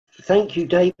Thank you,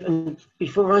 Dave. And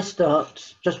before I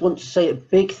start, just want to say a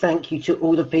big thank you to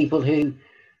all the people who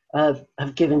have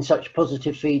given such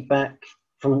positive feedback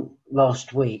from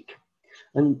last week.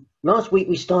 And last week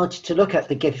we started to look at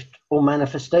the gift or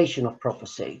manifestation of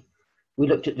prophecy. We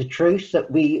looked at the truth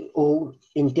that we all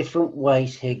in different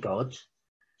ways hear God,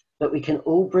 that we can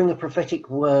all bring a prophetic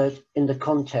word in the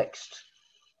context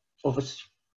of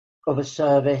a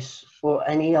service or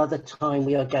any other time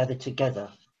we are gathered together.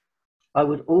 I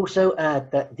would also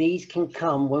add that these can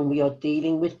come when we are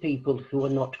dealing with people who are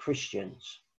not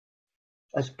Christians,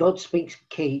 as God speaks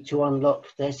key to unlock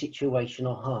their situation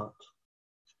or heart.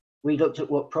 We looked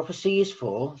at what prophecy is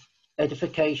for: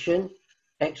 edification,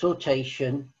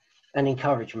 exhortation, and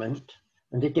encouragement,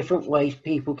 and the different ways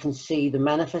people can see the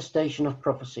manifestation of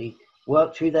prophecy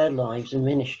work through their lives and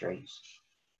ministries.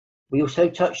 We also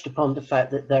touched upon the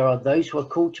fact that there are those who are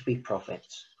called to be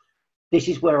prophets. This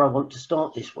is where I want to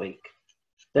start this week.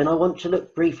 Then I want to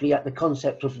look briefly at the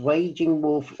concept of waging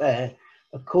warfare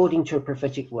according to a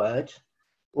prophetic word,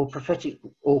 or prophetic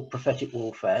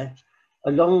warfare,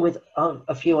 along with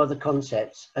a few other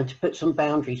concepts, and to put some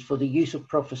boundaries for the use of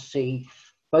prophecy,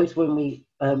 both when we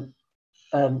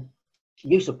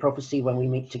use of prophecy when we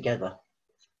meet together.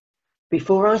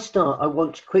 Before I start, I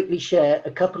want to quickly share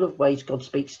a couple of ways God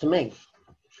speaks to me.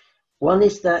 One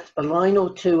is that a line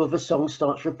or two of a song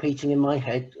starts repeating in my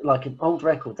head like an old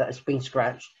record that has been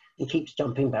scratched and keeps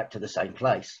jumping back to the same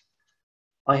place.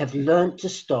 I have learned to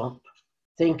stop,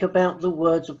 think about the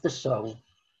words of the song,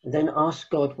 and then ask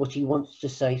God what he wants to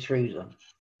say through them.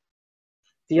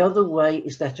 The other way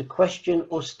is that a question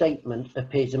or statement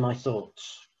appears in my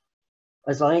thoughts.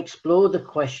 As I explore the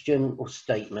question or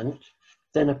statement,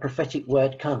 then a prophetic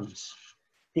word comes.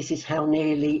 This is how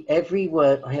nearly every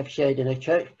word I have shared in a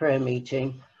church prayer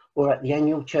meeting or at the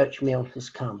annual church meal has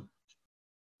come.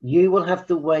 You will have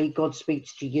the way God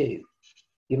speaks to you.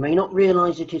 You may not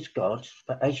realize it is God,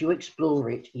 but as you explore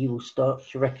it, you will start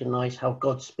to recognize how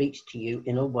God speaks to you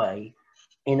in a way,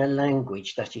 in a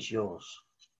language that is yours.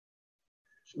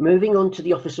 Moving on to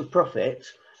the office of prophet,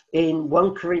 in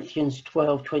 1 Corinthians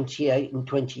 12:28 and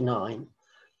 29,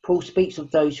 Paul speaks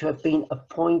of those who have been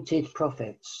appointed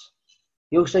prophets.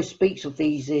 He also speaks of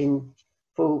these in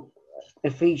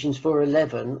Ephesians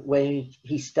 4:11, where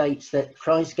he states that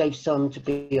Christ gave some to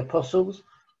be apostles,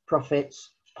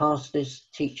 prophets, pastors,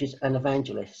 teachers, and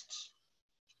evangelists.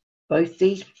 Both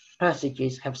these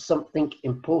passages have something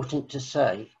important to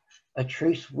say, a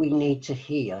truth we need to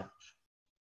hear.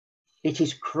 It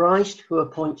is Christ who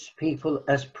appoints people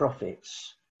as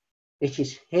prophets. It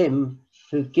is him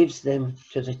who gives them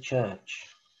to the church.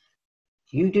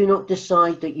 You do not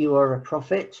decide that you are a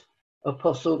prophet,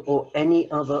 apostle, or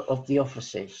any other of the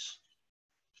offices.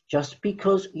 Just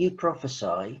because you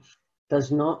prophesy does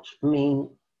not mean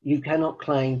you cannot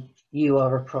claim you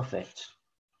are a prophet.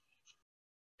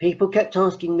 People kept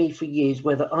asking me for years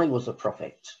whether I was a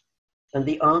prophet, and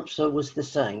the answer was the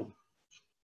same: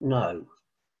 no.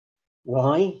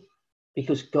 Why?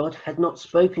 Because God had not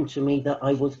spoken to me that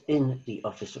I was in the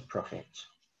office of prophet.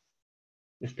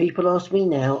 If people ask me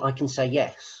now, I can say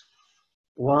yes.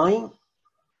 Why?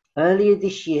 Earlier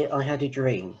this year, I had a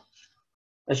dream.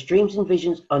 As dreams and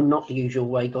visions are not the usual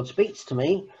way God speaks to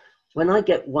me, when I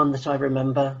get one that I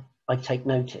remember, I take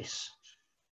notice.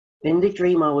 In the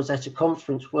dream, I was at a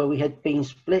conference where we had been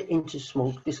split into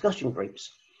small discussion groups.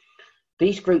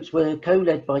 These groups were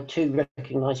co-led by two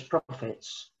recognized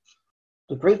prophets.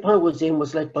 The group I was in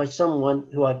was led by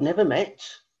someone who I've never met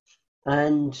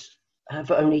and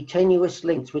have only tenuous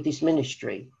links with this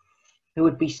ministry, who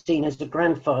would be seen as a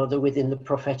grandfather within the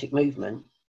prophetic movement,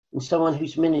 and someone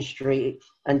whose ministry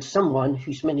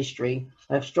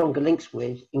I have stronger links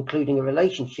with, including a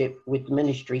relationship with the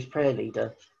ministry's prayer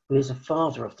leader, who is a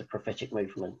father of the prophetic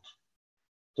movement.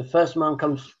 The first man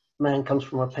comes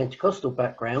from a Pentecostal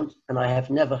background, and I have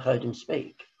never heard him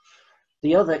speak.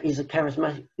 The other is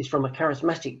from a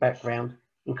charismatic background,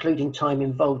 including time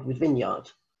involved with Vineyard.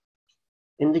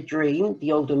 In the dream,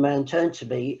 the older man turned to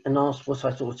me and asked what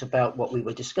I thought about what we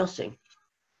were discussing.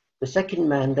 The second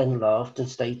man then laughed and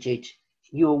stated,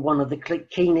 "You are one of the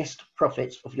keenest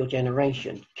prophets of your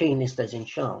generation," keenest as in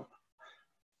sharp.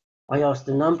 I asked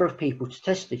a number of people to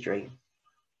test the dream,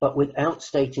 but without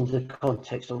stating the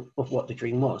context of what the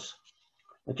dream was.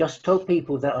 I just told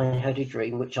people that I had a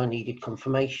dream which I needed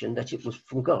confirmation that it was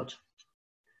from God.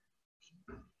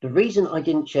 The reason I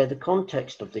didn't share the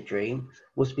context of the dream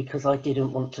was because I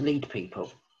didn't want to lead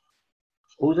people.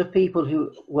 All the people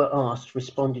who were asked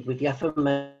responded with the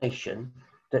affirmation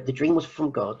that the dream was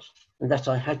from God and that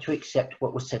I had to accept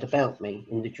what was said about me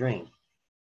in the dream.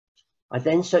 I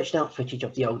then searched out footage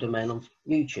of the older man on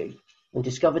YouTube. and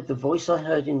discovered the voice I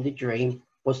heard in the dream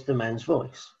was the man's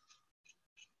voice.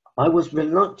 I was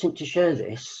reluctant to share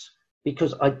this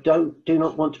because I do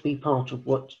not want to be part of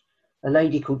what a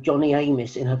lady called Johnny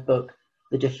Amos in her book,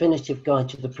 The Definitive Guide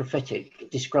to the Prophetic,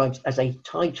 describes as a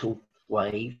tidal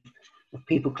wave of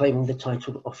people claiming the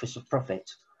title office of prophet.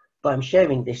 But I'm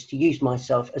sharing this to use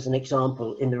myself as an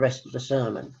example in the rest of the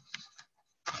sermon.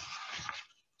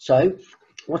 So,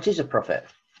 what is a prophet?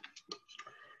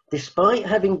 Despite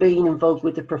having been involved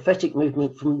with the prophetic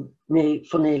movement for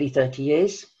nearly 30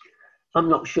 years, I'm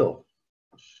not sure.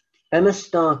 Emma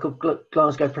Stark of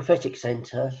Glasgow Prophetic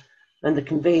Centre and the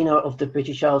convener of the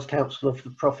British Isles Council of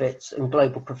the Prophets and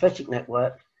Global Prophetic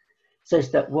Network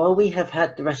says that while we have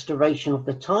had the restoration of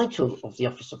the title of the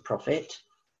office of prophet,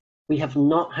 we have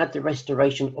not had the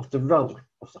restoration of the role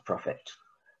of the prophet.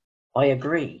 I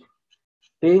agree.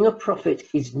 Being a prophet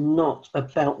is not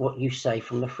about what you say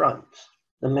from the front,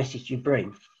 the message you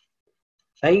bring.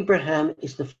 Abraham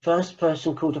is the first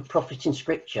person called a prophet in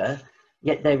Scripture,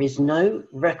 yet there is no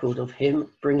record of him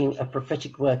bringing a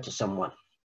prophetic word to someone.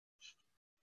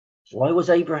 Why was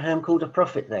Abraham called a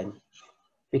prophet then?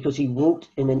 Because he walked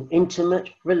in an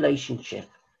intimate relationship.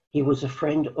 He was a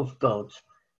friend of God,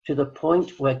 to the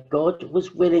point where God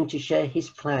was willing to share his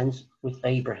plans with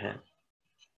Abraham.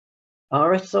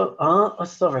 Our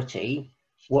authority,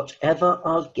 whatever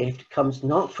our gift, comes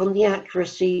not from the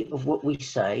accuracy of what we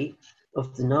say,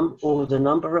 of the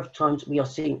number of times we are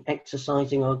seen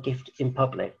exercising our gift in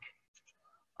public.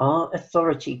 Our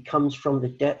authority comes from the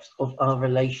depth of our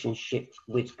relationship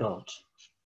with God.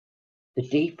 The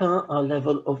deeper our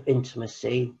level of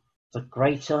intimacy, the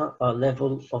greater our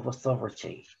level of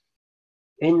authority.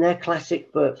 In their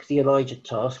classic book, The Elijah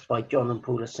Task by John and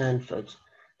Paula Sanford,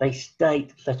 they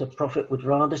state that a prophet would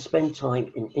rather spend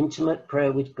time in intimate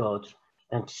prayer with God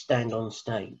than to stand on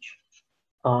stage.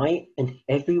 I and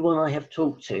everyone I have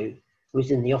talked to who is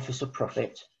in the office of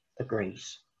prophet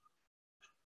agrees.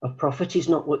 A prophet is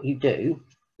not what you do,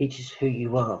 it is who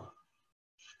you are.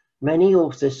 Many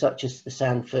authors such as the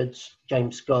Sanfords,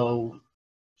 James Gold,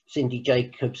 Cindy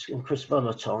Jacobs and Chris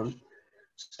Volaton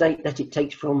state that it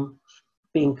takes from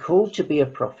being called to be a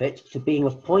prophet to being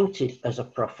appointed as a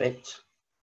prophet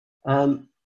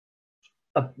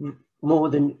more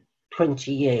than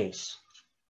 20 years.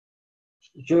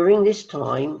 During this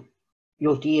time,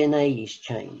 your DNA is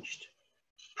changed.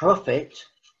 Prophet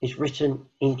is written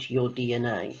into your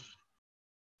DNA.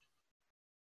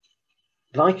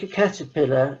 Like a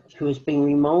caterpillar who has been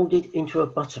remolded into a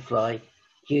butterfly,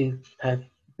 you have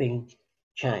been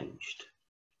changed.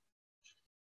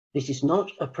 This is not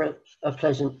a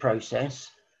pleasant process,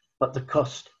 but the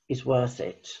cost is worth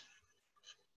it.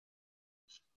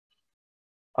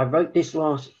 I wrote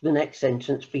the next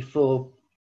sentence before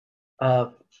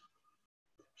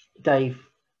Dave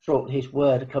brought his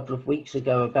word a couple of weeks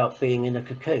ago about being in a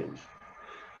cocoon.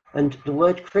 And the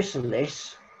word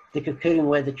chrysalis, the cocoon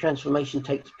where the transformation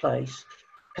takes place,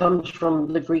 comes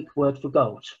from the Greek word for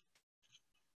gold.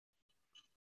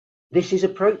 This is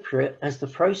appropriate as the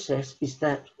process is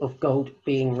that of gold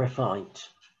being refined.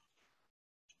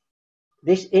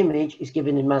 This image is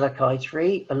given in Malachi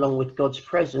 3, along with God's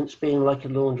presence being like a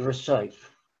launderer's soap.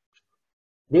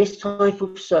 This type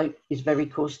of soap is very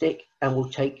caustic and will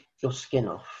take your skin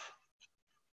off.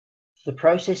 The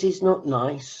process is not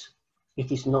nice,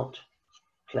 it is not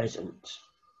pleasant,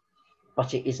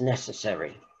 but it is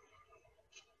necessary.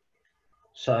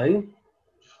 So,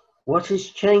 what has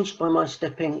changed by my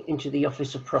stepping into the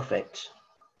office of prophet?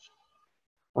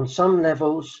 On some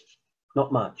levels,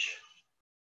 not much.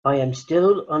 I am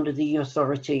still under the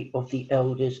authority of the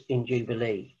elders in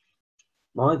Jubilee.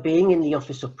 My being in the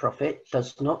office of prophet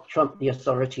does not trump the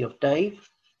authority of Dave,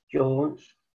 John,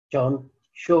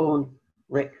 Sean,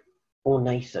 Rick, or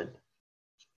Nathan.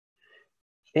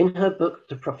 In her book,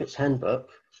 The Prophet's Handbook,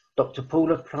 Dr.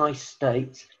 Paula Price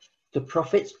states, the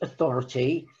prophet's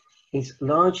authority is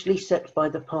largely set by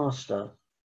the pastor.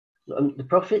 The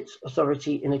prophet's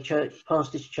authority in a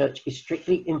pastor's church is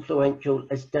strictly influential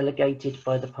as delegated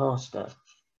by the pastor.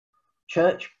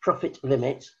 Church prophet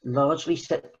limits, largely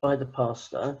set by the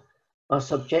pastor, are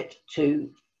subject to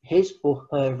his or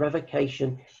her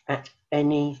revocation at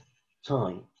any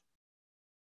time.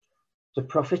 The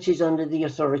prophet is under the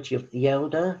authority of the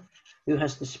elder, who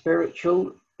has the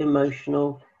spiritual,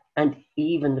 emotional, and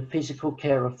even the physical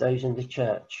care of those in the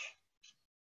church.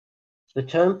 The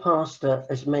term pastor,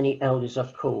 as many elders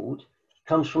are called,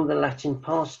 comes from the Latin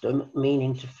pastum,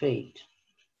 meaning to feed.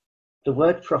 The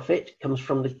word prophet comes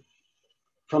from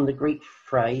the Greek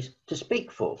phrase to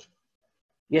speak for.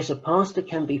 Yes, a pastor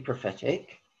can be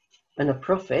prophetic, and a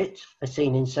prophet, as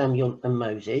seen in Samuel and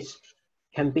Moses,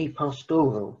 can be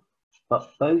pastoral,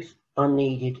 but both are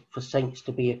needed for saints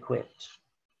to be equipped.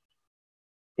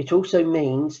 It also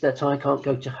means that I can't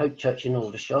go to Hope Church in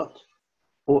Aldershot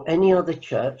or any other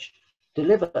church,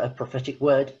 deliver a prophetic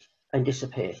word and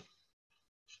disappear.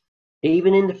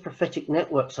 Even in the prophetic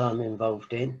networks I'm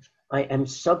involved in, I am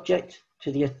subject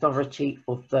to the authority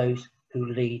of those who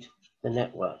lead the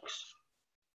networks.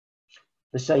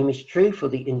 The same is true for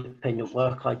the independent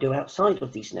work I do outside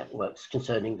of these networks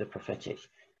concerning the prophetic,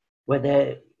 where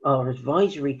there are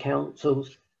advisory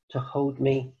councils to hold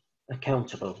me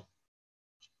accountable.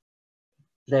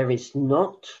 There is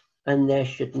not, and there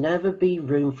should never be,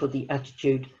 room for the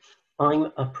attitude,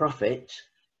 I'm a prophet,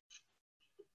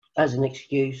 as an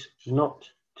excuse not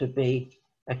to be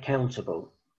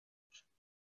accountable.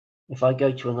 If I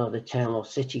go to another town or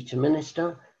city to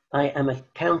minister, I am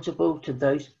accountable to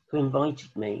those who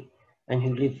invited me and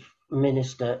who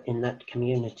minister in that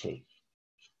community.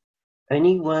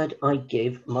 Any word I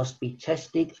give must be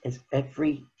tested as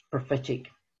every prophetic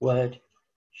word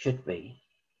should be.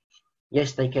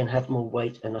 Yes, they can have more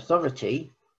weight and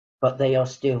authority, but they are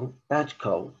still bad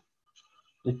coal,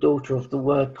 the daughter of the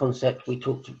word concept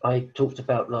I talked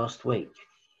about last week.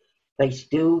 They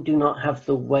still do not have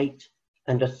the weight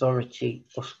and authority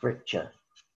of Scripture.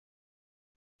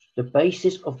 The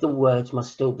basis of the words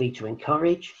must still be to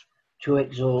encourage, to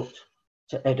exhort,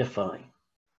 to edify.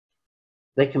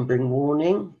 They can bring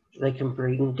warning, they can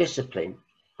bring discipline,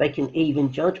 they can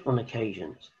even judge on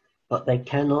occasions, but they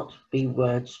cannot be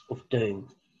words of doom.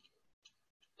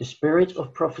 The spirit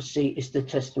of prophecy is the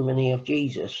testimony of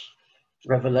Jesus,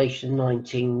 Revelation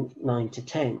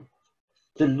 19:9-10.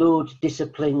 The Lord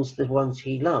disciplines the ones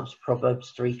he loves,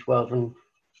 Proverbs 3:12,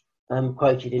 and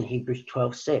quoted in Hebrews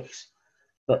 12:6.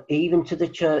 But even to the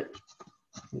church,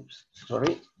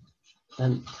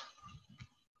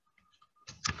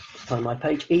 find my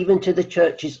page. Even to the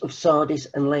churches of Sardis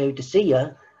and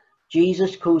Laodicea,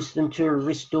 Jesus calls them to a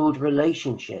restored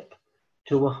relationship,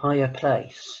 to a higher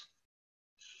place.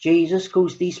 Jesus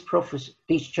calls these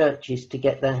churches to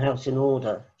get their house in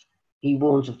order. He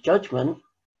warns of judgment,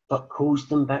 but calls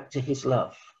them back to his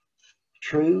love.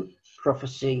 True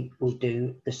prophecy will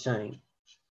do the same.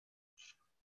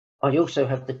 I also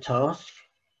have the task,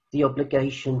 the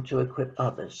obligation to equip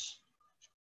others.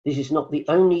 This is not the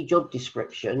only job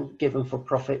description given for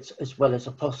prophets as well as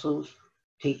apostles,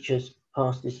 teachers,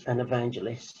 pastors, and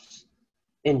evangelists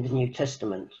in the New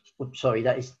Testament.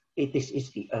 This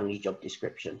is the only job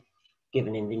description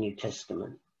given in the New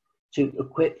Testament, to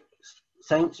equip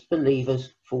saints,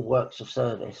 believers for works of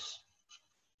service.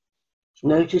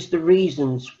 Notice the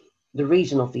reason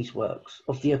of these works,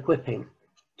 of the equipping,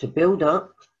 to build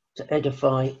up, to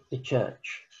edify the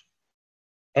church.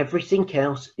 Everything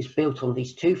else is built on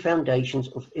these two foundations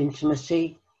of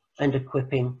intimacy and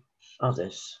equipping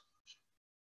others.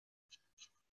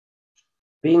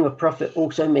 Being a prophet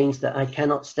also means that I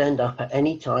cannot stand up at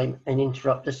any time and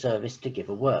interrupt the service to give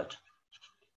a word.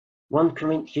 1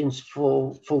 Corinthians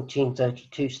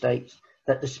 4:14-32 states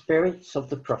that the spirits of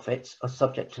the prophets are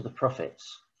subject to the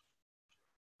prophets.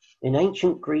 In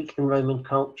ancient Greek and Roman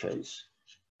cultures,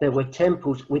 there were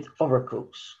temples with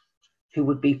oracles who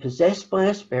would be possessed by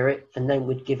a spirit and then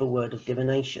would give a word of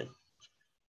divination.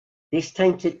 This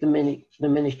tainted the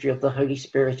ministry of the Holy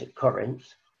Spirit at Corinth,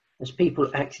 as people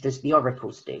acted as the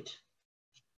oracles did.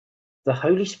 The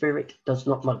Holy Spirit does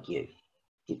not mug you.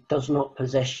 It does not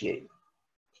possess you.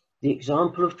 The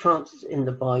example of trances in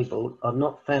the Bible are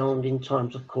not found in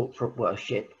times of corporate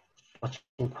worship, but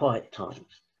in quiet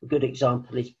times. A good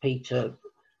example is Peter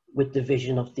with the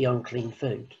vision of the unclean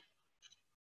food.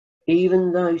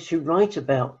 Even those who write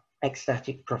about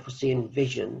ecstatic prophecy and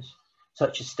visions,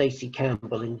 such as Stacey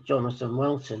Campbell and Jonathan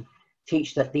Welton,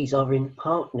 teach that these are in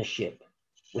partnership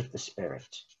with the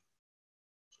Spirit.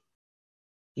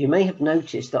 You may have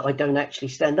noticed that I don't actually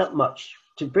stand up much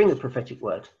to bring a prophetic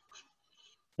word.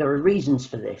 There are reasons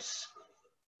for this.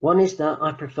 One is that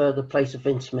I prefer the place of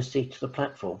intimacy to the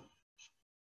platform.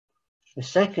 The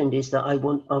second is that I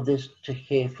want others to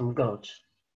hear from God.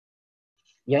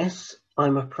 Yes,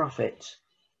 I'm a prophet,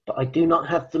 but I do not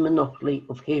have the monopoly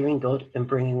of hearing God and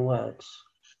bringing words.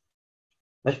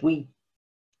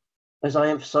 As I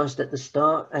emphasized at the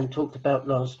start and talked about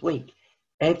last week,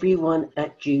 everyone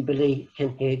at Jubilee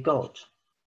can hear God.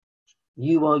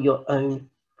 You are your own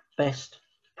best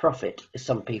prophet, as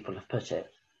some people have put it.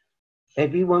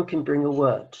 Everyone can bring a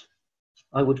word.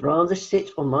 I would rather sit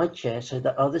on my chair so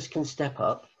that others can step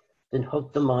up than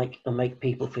hog the mic and make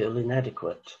people feel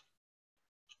inadequate.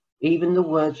 Even the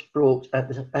words brought at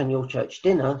the annual church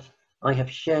dinner, I have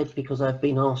shared because I've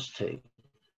been asked to.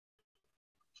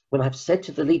 When I've said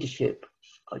to the leadership,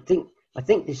 I think I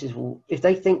think this is, if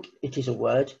they think it is a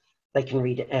word, they can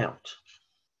read it out.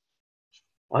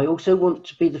 I also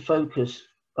want the focus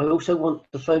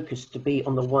to be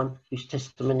on the one whose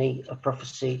testimony a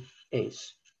prophecy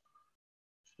is.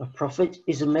 A prophet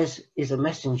is a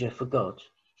messenger for God,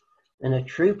 and a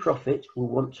true prophet will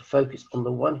want to focus on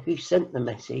the one who sent the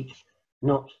message,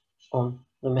 not on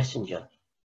the messenger.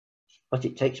 But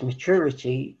it takes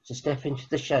maturity to step into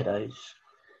the shadows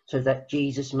so that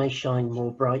Jesus may shine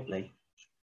more brightly.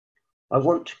 I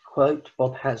want to quote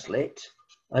Bob Hazlitt,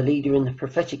 a leader in the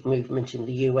prophetic movement in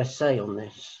the USA, on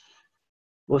this.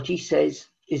 What he says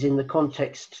is in the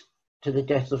context to the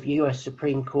death of US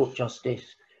Supreme Court Justice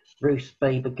Ruth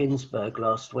Bader Ginsburg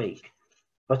last week,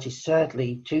 but is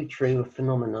sadly too true a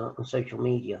phenomena on social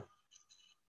media.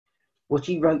 What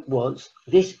he wrote was,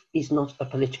 "This is not a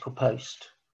political post.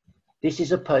 This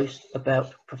is a post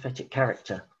about prophetic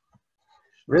character.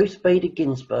 Ruth Bader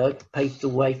Ginsburg paved the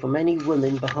way for many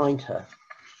women behind her.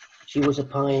 She was a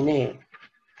pioneer.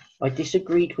 I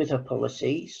disagreed with her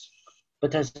policies,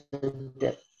 but as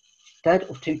a dad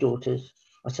of 2 daughters,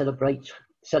 I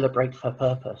celebrate her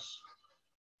purpose.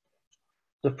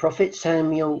 The prophet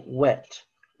Samuel wept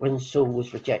when Saul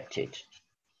was rejected.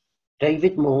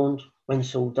 David mourned when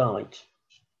Saul died.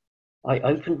 I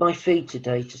opened my feed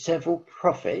today to several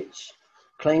prophets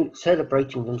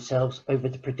celebrating themselves over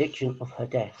the prediction of her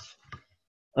death.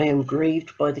 I am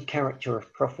grieved by the character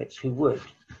of prophets who would,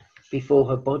 before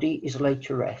her body is laid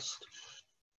to rest,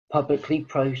 publicly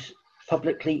post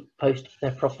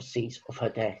their prophecies of her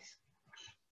death.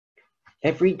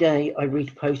 Every day I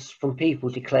read posts from people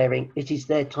declaring it is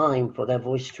their time for their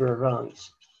voice to arise.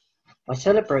 I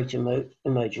celebrate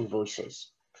emerging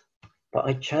voices, but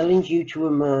I challenge you to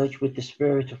emerge with the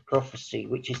spirit of prophecy,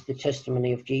 which is the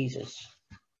testimony of Jesus.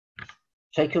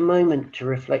 Take a moment to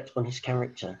reflect on his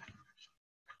character.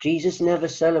 Jesus never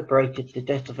celebrated the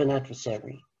death of an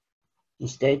adversary.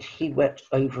 Instead, he wept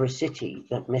over a city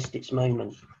that missed its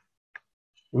moment.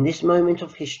 In this moment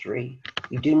of history,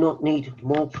 we do not need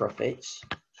more prophets.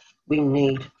 We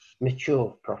need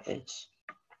mature prophets.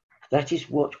 That is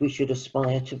what we should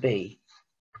aspire to be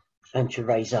and to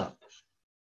raise up.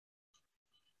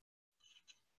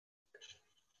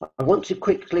 I want to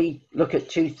quickly look at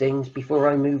 2 things before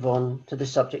I move on to the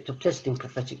subject of testing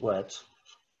prophetic words.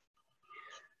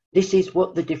 This is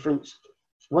what the difference,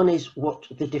 one is what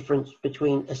the difference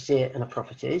between a seer and a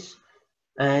prophet is,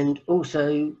 and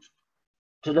also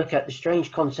to look at the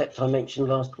strange concept I mentioned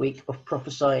last week of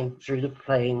prophesying through the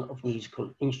playing of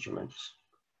musical instruments.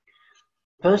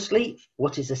 Firstly,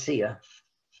 what is a seer?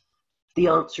 The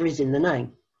answer is in the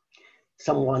name,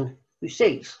 someone who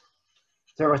sees.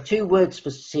 There are 2 words for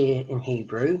seer in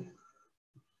Hebrew,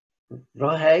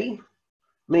 rahe,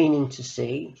 meaning to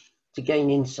see, to gain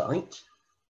insight,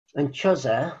 and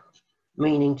chazer,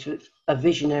 meaning to a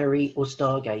visionary or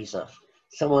stargazer,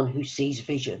 someone who sees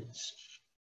visions.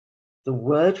 The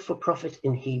word for prophet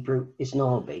in Hebrew is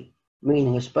nabi,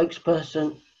 meaning a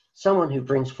spokesperson, someone who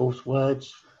brings forth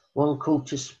words, one called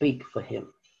to speak for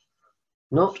him.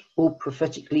 Not all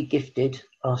prophetically gifted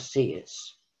are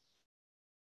seers.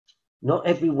 Not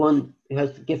everyone who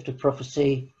has the gift of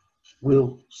prophecy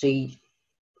will see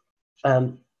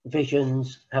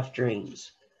visions, have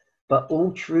dreams, but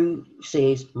all true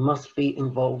seers must be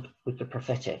involved with the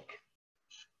prophetic.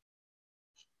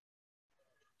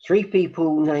 3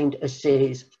 people named as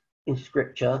seers in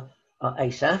scripture are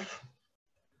Asaph,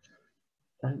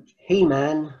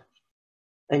 Heman,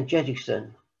 and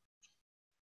Jeduthun.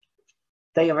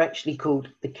 They are actually called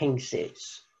the king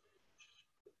seers.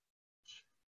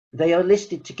 They are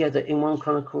listed together in 1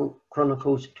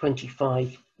 Chronicles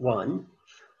 25:1,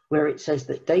 where it says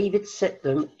that David set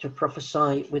them to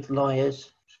prophesy with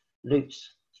lyres, lutes,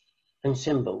 and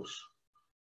cymbals.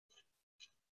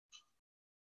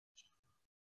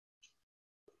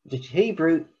 The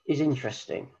Hebrew is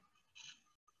interesting,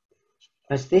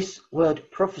 as this word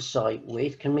prophesy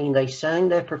with can mean they sang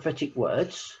their prophetic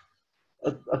words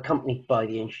accompanied by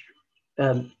the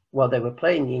while they were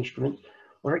playing the instrument,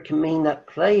 or it can mean that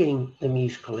playing the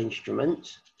musical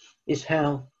instrument is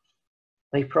how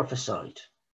they prophesied.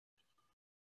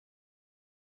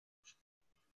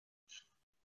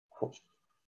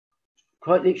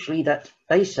 Quite literally, that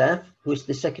Asaph, who is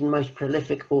the 2nd most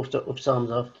prolific author of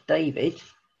Psalms after David,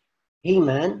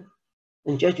 Heman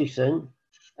and Jeduthun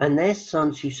and their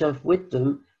sons who served with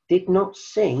them did not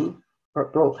sing,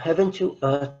 but brought heaven to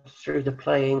earth through the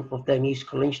playing of their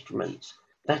musical instruments.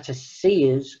 That as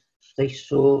seers, they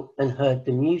saw and heard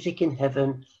the music in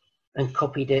heaven and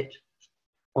copied it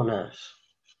on earth.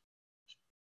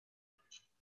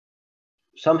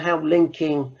 Somehow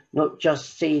linking not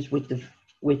just seers with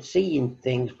with seeing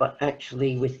things, but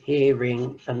actually with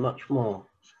hearing and much more.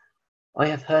 I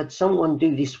have heard someone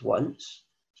do this once,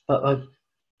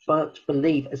 but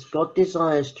believe as God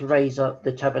desires to raise up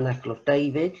the tabernacle of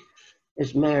David,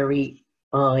 as Mary,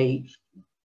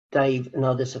 Dave and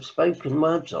others have spoken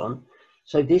words on,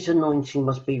 so this anointing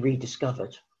must be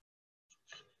rediscovered.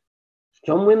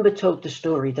 John Wimber told the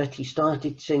story that he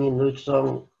started singing the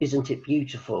song, Isn't It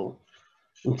Beautiful?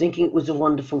 And thinking it was a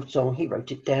wonderful song, he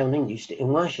wrote it down and used it in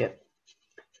worship.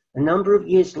 A number of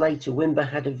years later, Wimber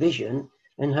had a vision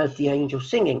and heard the angel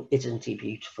singing, Isn't He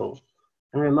Beautiful?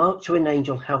 And remarked to an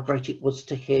angel how great it was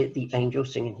to hear the angel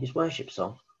singing his worship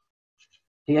song.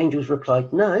 The angels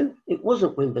replied, no, it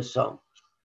wasn't Wimber's song.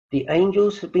 The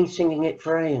angels had been singing it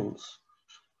for eons,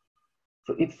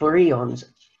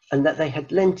 and that they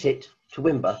had lent it to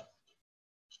Wimber.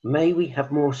 May we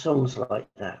have more songs like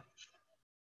that.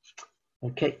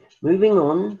 Okay, moving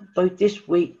on, both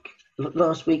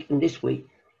last week and this week,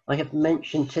 I have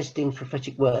mentioned testing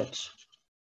prophetic words.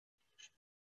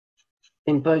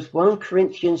 In both 1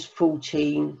 Corinthians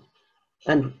 14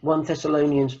 and 1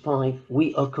 Thessalonians 5,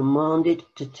 we are commanded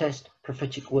to test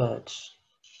prophetic words.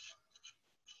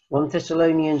 1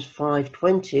 Thessalonians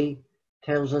 5:20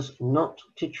 tells us not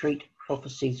to treat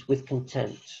prophecies with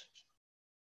contempt.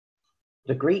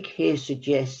 The Greek here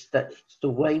suggests that the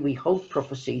way we hold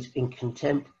prophecies in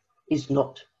contempt is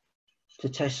not to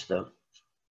test them.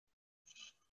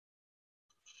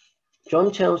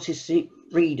 John tells his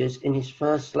readers in his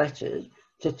first letter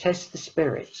to test the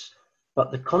spirits,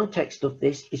 but the context of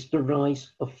this is the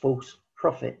rise of false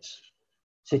prophets.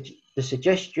 So the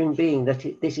suggestion being that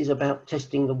this is about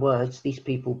testing the words these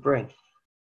people bring.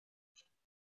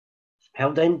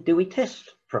 How then do we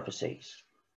test prophecies?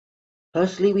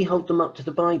 Firstly, we hold them up to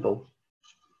the Bible.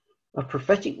 A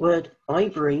prophetic word I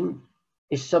bring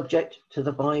is subject to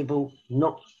the Bible,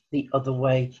 not the other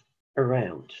way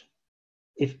around.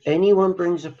 If anyone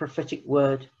brings a prophetic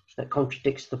word that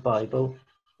contradicts the Bible,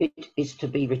 it is to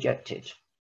be rejected.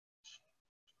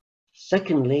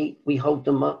 Secondly, we hold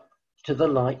them up to the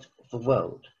light of the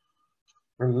world.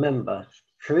 Remember,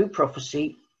 true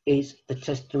prophecy is the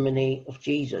testimony of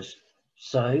Jesus,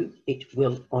 so it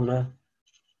will honour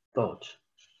God.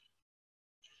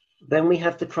 Then we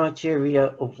have the criteria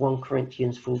of 1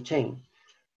 Corinthians 14.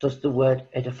 Does the word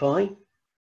edify,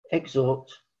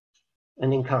 exhort,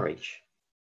 and encourage?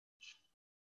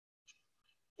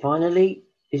 Finally,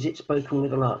 is it spoken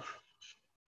with love?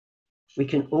 We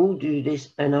can all do this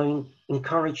and are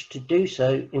encouraged to do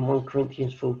so in 1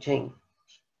 Corinthians 14.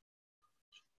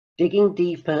 Digging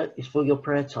deeper is for your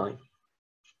prayer time,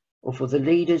 or for the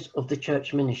leaders of the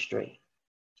church or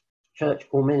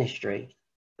ministry.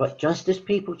 But just as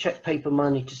people check paper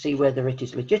money to see whether it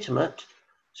is legitimate,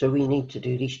 so we need to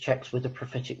do these checks with the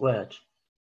prophetic word.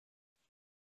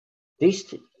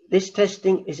 This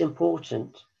testing is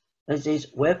important, as is,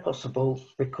 where possible,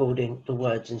 recording the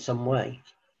words in some way.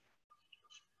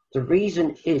 The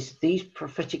reason is these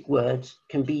prophetic words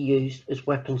can be used as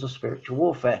weapons of spiritual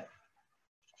warfare.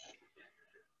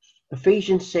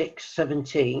 Ephesians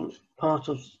 6:17, part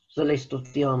of the list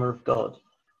of the armour of God,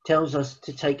 tells us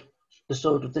to take the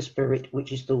sword of the Spirit,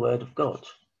 which is the word of God.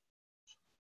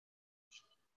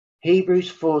 Hebrews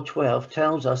 4:12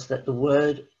 tells us that the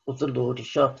word of the Lord is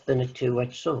sharper than a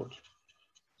two-edged sword.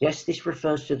 Yes, this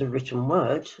refers to the written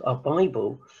word, our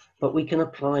Bible, but we can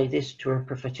apply this to a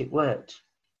prophetic word.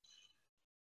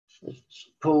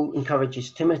 Paul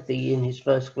encourages Timothy in his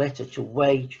first letter to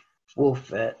wage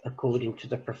warfare according to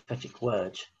the prophetic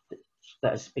word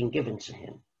that has been given to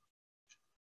him.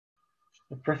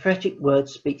 The prophetic word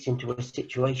speaks into a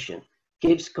situation,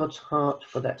 gives God's heart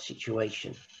for that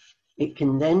situation. It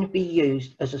can then be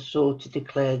used as a sword to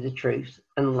declare the truth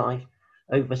and life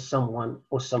over someone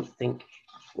or something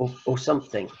or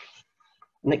something.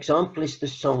 An example is the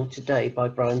song Today by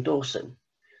Brian Dawson,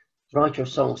 writer of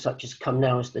songs such as Come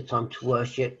Now Is the Time to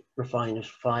Worship, Refiner's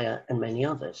Fire, and many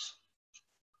others.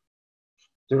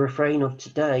 The refrain of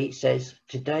Today says,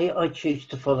 today I choose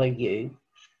to follow you.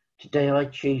 Today I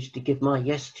choose to give my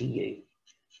yes to you.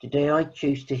 Today I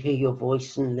choose to hear your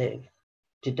voice and live.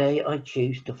 Today I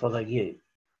choose to follow you.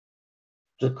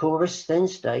 The chorus then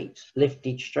states,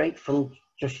 lifted straight from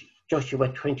Joshua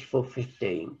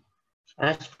 24:15,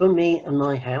 as for me and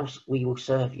my house, we will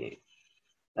serve you.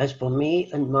 As for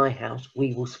me and my house,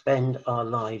 we will spend our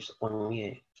lives on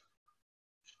you.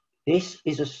 This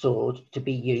is a sword to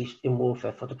be used in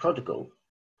warfare for the prodigal,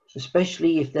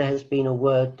 especially if there has been a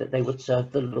word that they would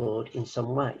serve the Lord in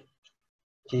some way.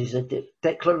 It is a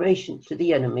declaration to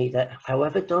the enemy that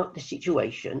however dark the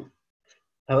situation,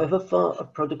 however far a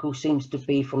prodigal seems to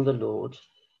be from the Lord,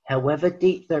 however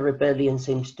deep their rebellion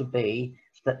seems to be,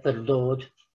 that the Lord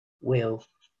will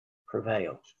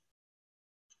prevail.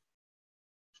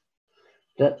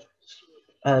 That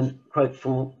quote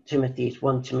from Timothy is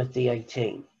 1 Timothy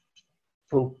 18.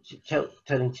 Paul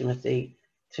telling Timothy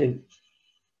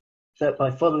that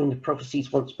by following the prophecies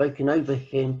once spoken over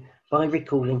him, by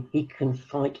recalling, he can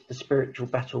fight the spiritual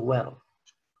battle well.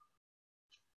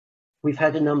 We've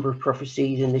had a number of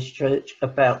prophecies in this church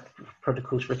about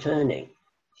prodigals returning.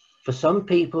 For some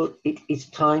people, it is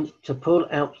time to pull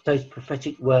out those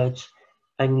prophetic words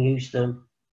and use them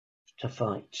to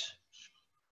fight.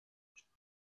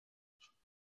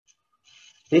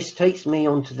 This takes me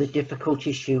on to the difficult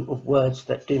issue of words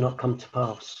that do not come to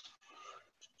pass.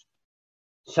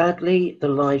 Sadly, the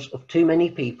lives of too many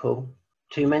people,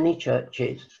 too many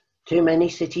churches, too many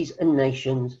cities and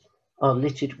nations are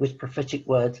littered with prophetic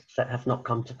words that have not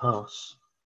come to pass.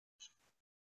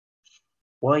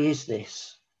 Why is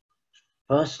this?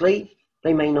 Firstly,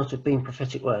 they may not have been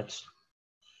prophetic words.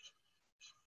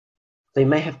 They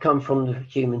may have come from the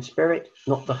human spirit,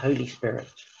 not the Holy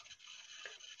Spirit.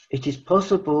 It is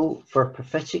possible for a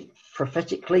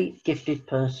prophetically gifted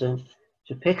person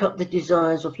to pick up the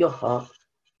desires of your heart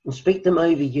and speak them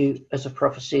over you as a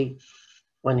prophecy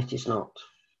when it is not.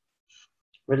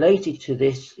 Related to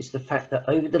this is the fact that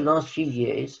over the last few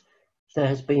years, there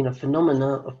has been a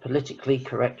phenomenon of politically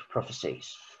correct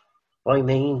prophecies.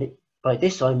 By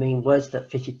this I mean words that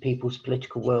fitted people's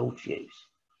political worldviews.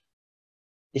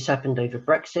 This happened over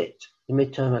Brexit, the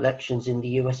midterm elections in the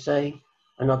USA,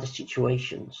 and other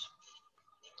situations.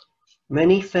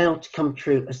 Many failed to come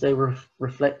true as they were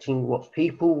reflecting what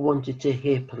people wanted to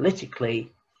hear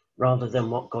politically rather than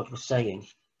what God was saying.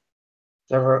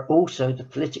 There are also the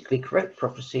politically correct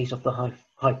prophecies of the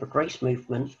hyper grace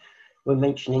movement, were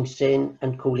mentioning sin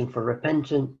and calling for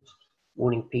repentance,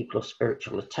 warning people of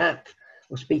spiritual attack,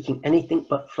 or speaking anything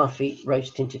but fluffy,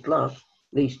 rose-tinted love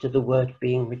leads to the word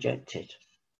being rejected.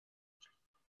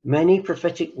 Many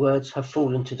prophetic words have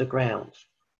fallen to the ground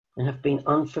and have been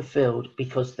unfulfilled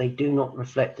because they do not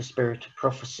reflect the spirit of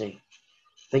prophecy.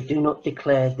 They do not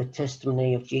declare the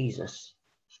testimony of Jesus.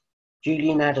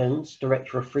 Julian Adams,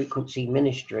 Director of Frequency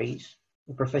Ministries,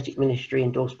 a prophetic ministry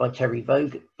endorsed by Terry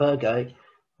Virgo,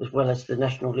 as well as the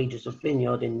national leaders of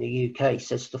Vineyard in the UK,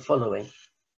 says the following: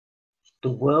 "The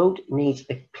world needs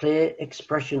a clear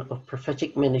expression of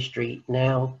prophetic ministry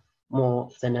now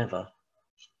more than ever.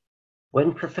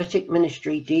 When prophetic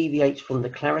ministry deviates from the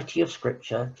clarity of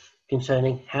Scripture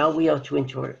concerning how we are to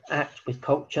interact with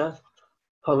culture,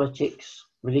 politics,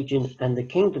 religion, and the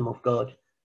kingdom of God,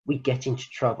 we get into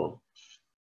trouble.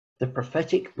 The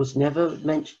prophetic was never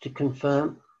meant to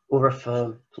confirm or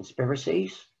affirm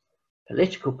conspiracies,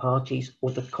 political parties,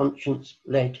 or the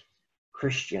conscience-led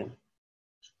Christian.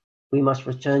 We must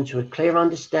return to a clear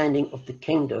understanding of the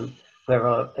kingdom where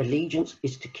our allegiance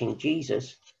is to King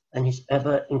Jesus and his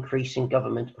ever-increasing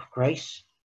government of grace,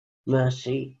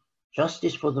 mercy,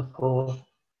 justice for the poor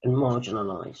and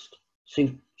marginalized,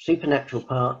 supernatural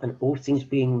power, and all things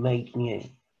being made new.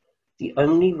 The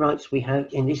only rights we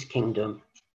have in this kingdom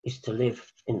is to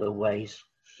live in the ways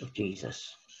of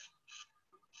Jesus."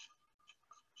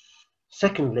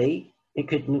 Secondly, it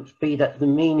could be that the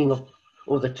meaning of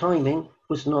or the timing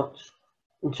was not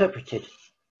interpreted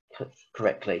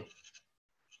correctly.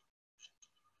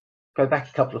 Go back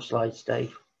a couple of slides,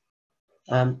 Dave.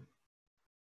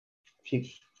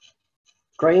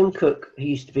 Graham Cook, who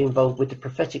used to be involved with the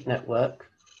Prophetic Network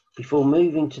before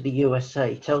moving to the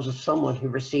USA, tells of someone who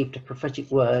received a prophetic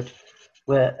word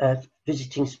where a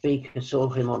visiting speaker saw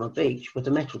him on a beach with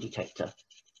a metal detector.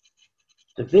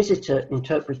 The visitor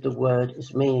interpreted the word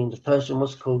as meaning the person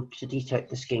was called to detect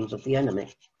the schemes of the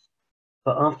enemy.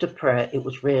 But after prayer, it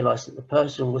was realized that the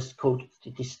person was called to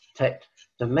detect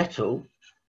the metal,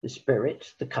 the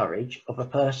spirit, the courage of a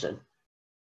person.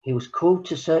 He was called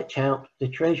to search out the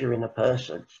treasure in a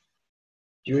person.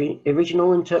 The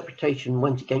original interpretation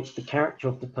went against the character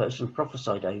of the person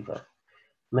prophesied over,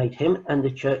 made him and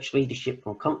the church leadership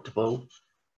uncomfortable,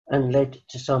 and led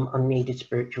to some unneeded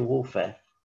spiritual warfare.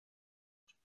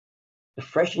 The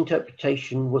fresh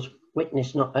interpretation was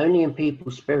witnessed not only in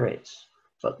people's spirits,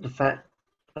 but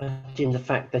in the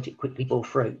fact that it quickly bore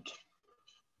fruit.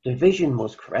 The vision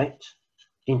was correct,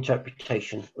 the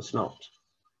interpretation was not.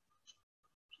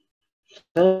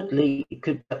 Thirdly, it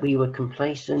could be that we were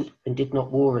complacent and did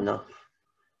not war enough.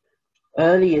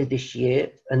 Earlier this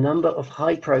year, a number of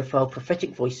high-profile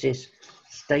prophetic voices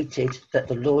stated that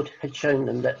the Lord had shown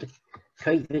them that the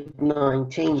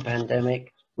COVID-19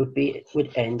 pandemic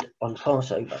would end on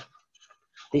Passover.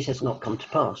 This has not come to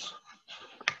pass.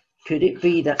 Could it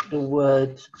be that the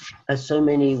words, as so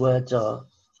many words are,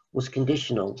 was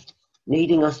conditional,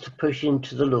 needing us to push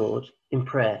into the Lord in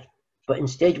prayer, but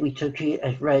instead we took it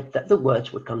as read that the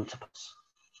words would come to pass.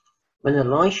 When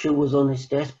Elisha was on his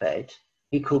deathbed,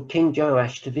 he called King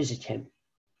Joash to visit him.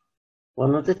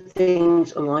 One of the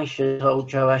things Elisha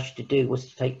told Joash to do was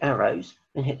to take arrows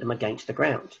and hit them against the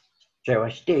ground.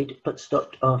 Joash did, but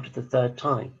stopped after the third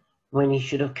time, when he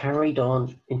should have carried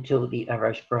on until the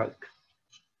arrows broke.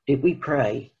 Did we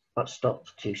pray, but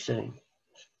stopped too soon?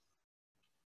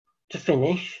 To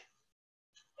finish,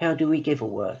 how do we give a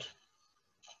word?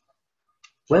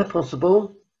 Where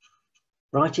possible,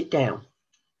 write it down.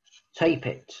 Tape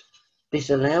it. This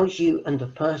allows you and the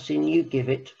person you give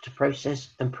it to process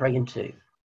and pray into.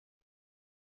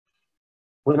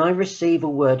 When I receive a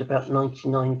word about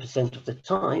 99% of the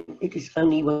time, it is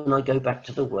only when I go back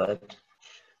to the word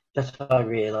that I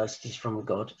realise it is from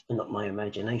God and not my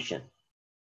imagination.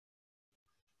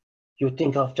 You would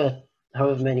think after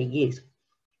however many years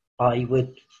I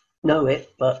would know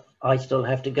it, but I still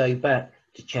have to go back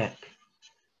to check.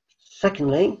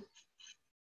 Secondly,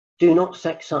 do not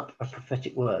sex up a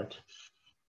prophetic word.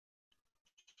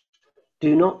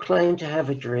 Do not claim to have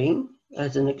a dream,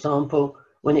 as an example,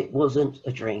 when it wasn't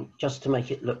a dream, just to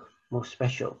make it look more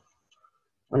special.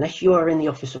 Unless you are in the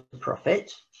office of a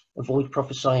prophet, avoid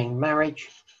prophesying marriage,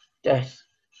 death,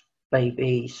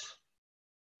 babies,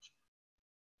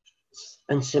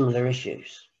 and similar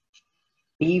issues.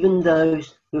 Even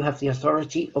those who have the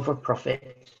authority of a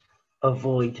prophet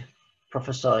avoid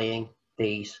prophesying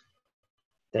these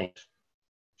things.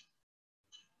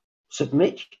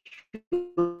 Submit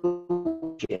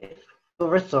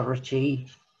your authority,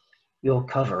 your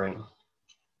covering.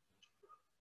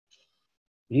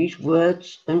 Use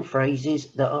words and phrases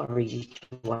that are easy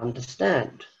to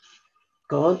understand.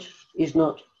 God is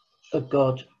not a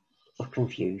God of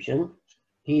confusion.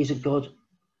 He is a God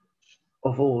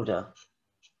of order.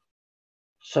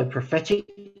 So prophetic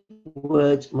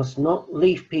words must not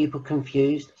leave people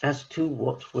confused as to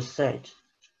what was said.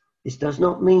 This does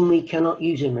not mean we cannot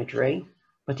use imagery,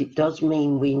 but it does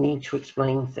mean we need to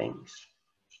explain things.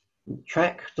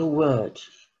 Track the word.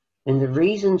 In the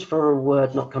reasons for a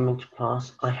word not coming to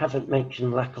pass, I haven't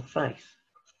mentioned lack of faith.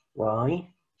 Why?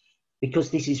 Because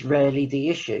this is rarely the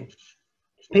issue.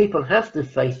 People have the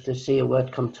faith to see a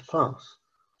word come to pass,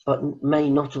 but may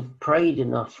not have prayed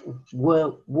enough,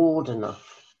 warned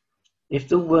enough. If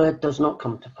the word does not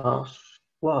come to pass,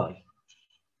 why?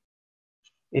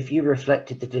 If you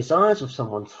reflected the desires of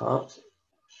someone's heart,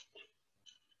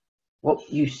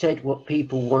 what you said, what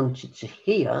people wanted to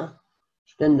hear,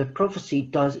 then the prophecy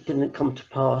didn't come to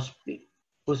pass.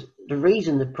 Was the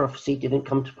reason the prophecy didn't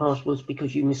come to pass was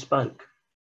because you misspoke.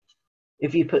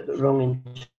 If you put the wrong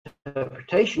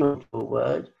interpretation of a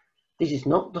word, this is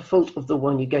not the fault of the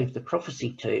one you gave the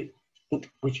prophecy to. It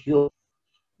was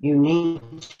you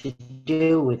need to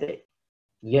deal with it.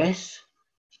 Yes,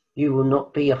 you will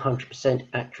not be 100%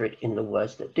 accurate in the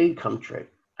words that do come true.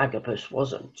 Agabus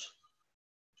wasn't.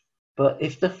 But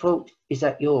if the fault is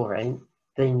at your end,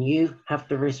 then you have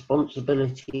the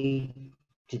responsibility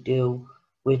to deal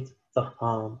with the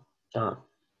harm done.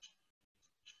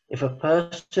 If a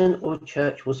person or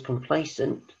church was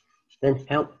complacent, then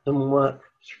help them work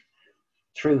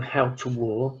through how to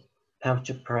war, how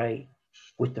to pray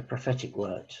with the prophetic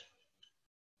word.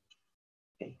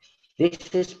 Okay. This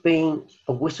has been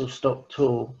a whistle-stop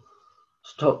tour.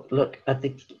 Look at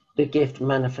the gift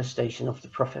manifestation of the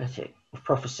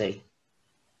prophecy.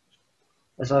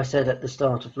 As I said at the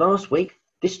start of last week,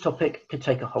 this topic could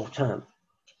take a whole term.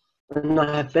 And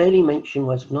I have barely mentioned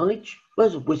words of knowledge,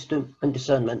 words of wisdom and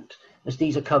discernment, as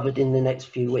these are covered in the next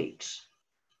few weeks.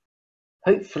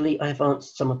 Hopefully I have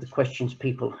answered some of the questions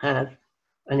people have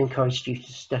and encouraged you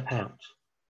to step out.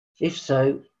 If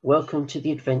so, welcome to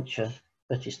the adventure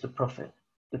that is the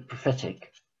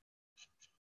prophetic.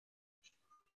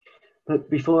 But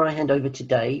before I hand over to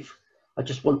Dave, I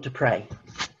just want to pray.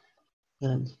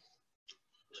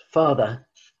 Father,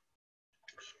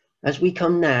 as we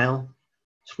come now,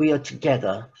 as we are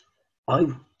together, I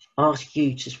ask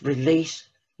you to release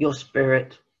your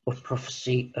spirit of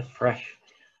prophecy afresh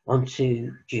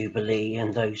onto Jubilee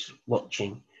and those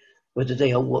watching, whether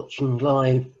they are watching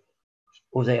live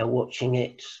or they are watching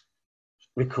it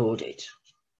recorded.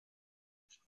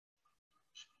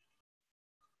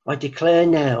 I declare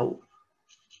now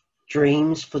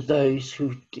dreams for those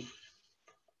who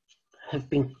have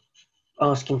been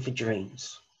asking for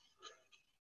dreams.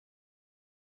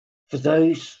 For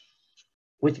those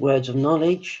with words of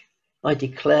knowledge, I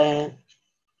declare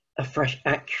a fresh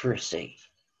accuracy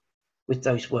with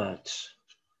those words.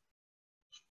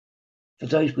 For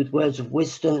those with words of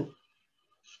wisdom,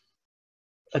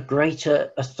 a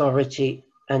greater authority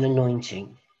and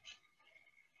anointing.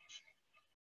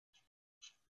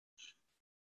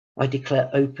 I declare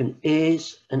open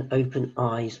ears and open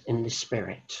eyes in the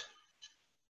Spirit.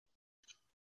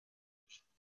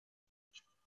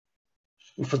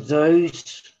 And for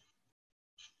those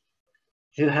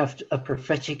who have a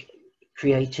prophetic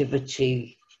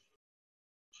creativity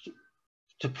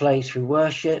to play through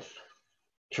worship,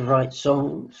 to write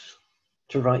songs,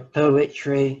 to write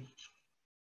poetry,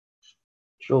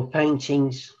 draw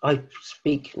paintings, I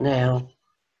speak now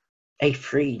a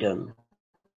freedom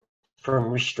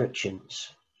from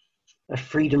restrictions, a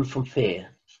freedom from fear,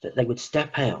 that they would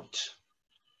step out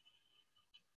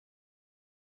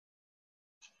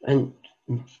and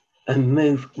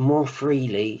move more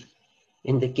freely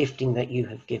in the gifting that you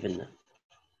have given them.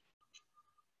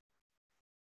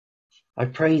 I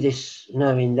pray this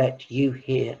knowing that you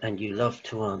hear and you love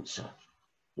to answer.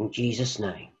 In Jesus'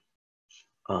 name,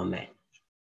 amen.